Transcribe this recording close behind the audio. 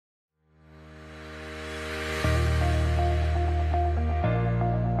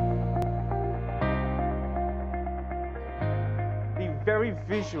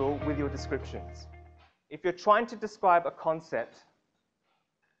very visual with your descriptions. If you're trying to describe a concept,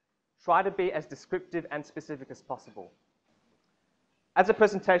 try to be as descriptive and specific as possible. As a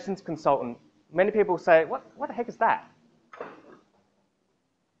presentations consultant, many people say, what the heck is that?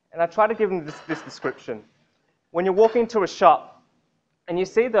 And I try to give them this description. When you're walking into a shop and you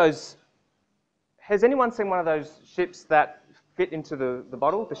see those, has anyone seen one of those ships that fit into the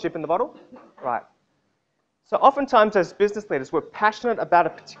bottle, the ship in the bottle? Right. So oftentimes as business leaders, we're passionate about a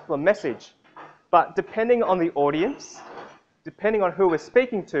particular message, but depending on the audience, depending on who we're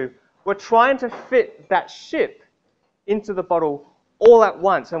speaking to, we're trying to fit that ship into the bottle all at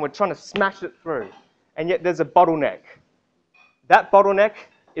once, and we're trying to smash it through. And yet there's a bottleneck. That bottleneck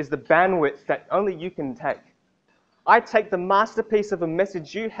is the bandwidth that only you can take. I take the masterpiece of a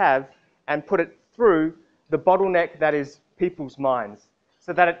message you have and put it through the bottleneck that is people's minds,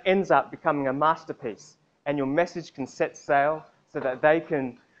 so that it ends up becoming a masterpiece, and your message can set sail so that they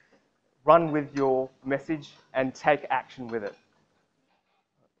can run with your message and take action with it.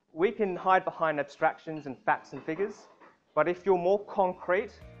 We can hide behind abstractions and facts and figures, but if you're more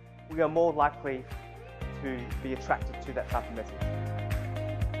concrete, we are more likely to be attracted to that type of message.